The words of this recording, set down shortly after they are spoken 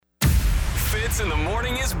Fitz in the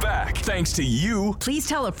Morning is back, thanks to you. Please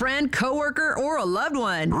tell a friend, coworker, or a loved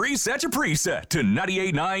one. Reset your preset to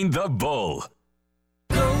 98.9 The Bull.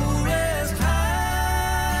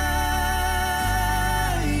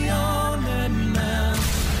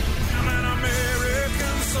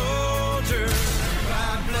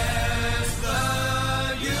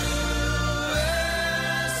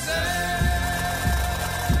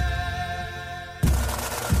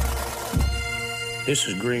 This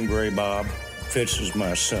is Green Beret Bob. Fitz is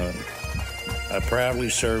my son. I proudly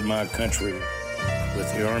serve my country with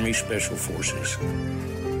the Army Special Forces.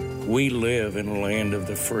 We live in the land of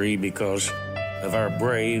the free because of our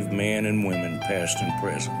brave men and women, past and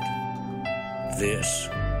present. This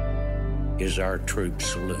is our troop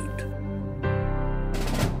salute.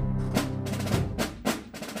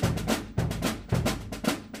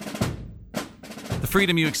 The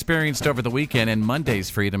freedom you experienced over the weekend and Monday's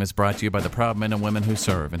freedom is brought to you by the proud men and women who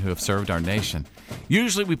serve and who have served our nation.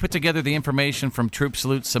 Usually we put together the information from troop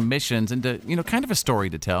salute submissions into, kind of a story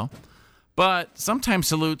to tell. But sometimes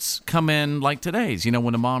salutes come in like today's,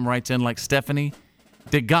 when a mom writes in like Stephanie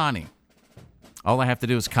DeGagne. All I have to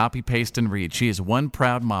do is copy, paste, and read. She is one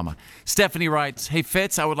proud mama. Stephanie writes, "Hey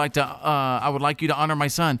Fitz, I would like you to honor my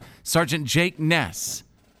son, Sergeant Jake Ness.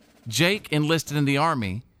 Jake enlisted in the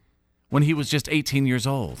Army when he was just 18 years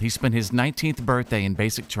old. He spent his 19th birthday in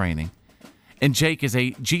basic training, and Jake is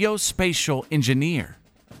a geospatial engineer.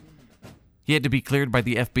 He had to be cleared by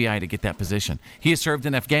the FBI to get that position. He has served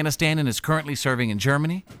in Afghanistan and is currently serving in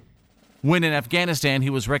Germany. When in Afghanistan, he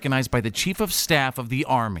was recognized by the Chief of Staff of the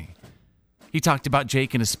Army. He talked about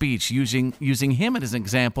Jake in a speech, using him as an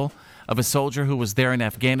example of a soldier who was there in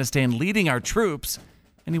Afghanistan leading our troops,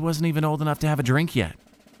 and he wasn't even old enough to have a drink yet.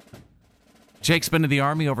 Jake's been in the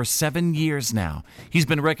Army over 7 years now. He's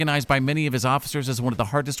been recognized by many of his officers as one of the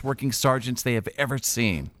hardest working sergeants they have ever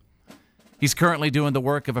seen. He's currently doing the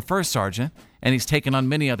work of a first sergeant, and he's taken on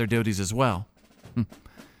many other duties as well.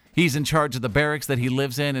 He's in charge of the barracks that he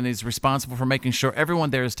lives in, and he's responsible for making sure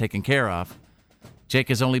everyone there is taken care of. Jake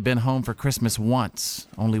has only been home for Christmas once,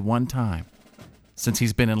 only one time, since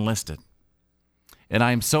he's been enlisted. And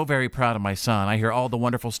I am so very proud of my son. I hear all the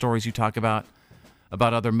wonderful stories you talk about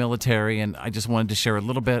other military, and I just wanted to share a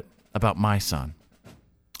little bit about my son.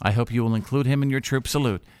 I hope you will include him in your troop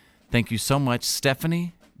salute. Thank you so much,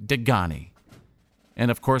 Stephanie DeGagne. And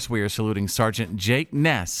of course, we are saluting Sergeant Jake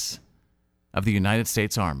Ness of the United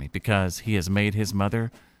States Army because he has made his mother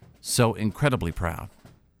so incredibly proud.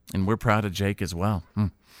 And we're proud of Jake as well.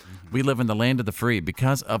 We live in the land of the free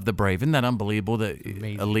because of the brave. Isn't that unbelievable that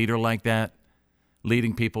a leader like that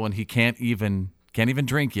leading people and he can't even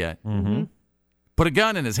drink yet? Mm-hmm. Put a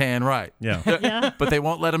gun in his hand, right? Yeah. But they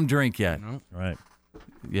won't let him drink yet. No. Right.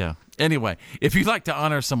 Yeah. Anyway, if you'd like to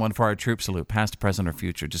honor someone for our troop salute, past, present, or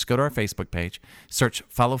future, just go to our Facebook page, search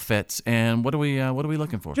Follow Fitz, and what are we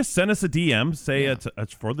looking for? Just send us a DM. Say it's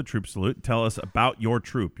for the troop salute. Tell us about your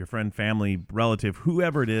troop, your friend, family, relative,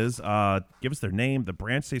 whoever it is. Give us their name, the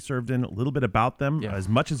branch they served in, a little bit about them. Yeah. As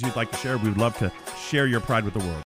much as you'd like to share, we would love to share your pride with the world.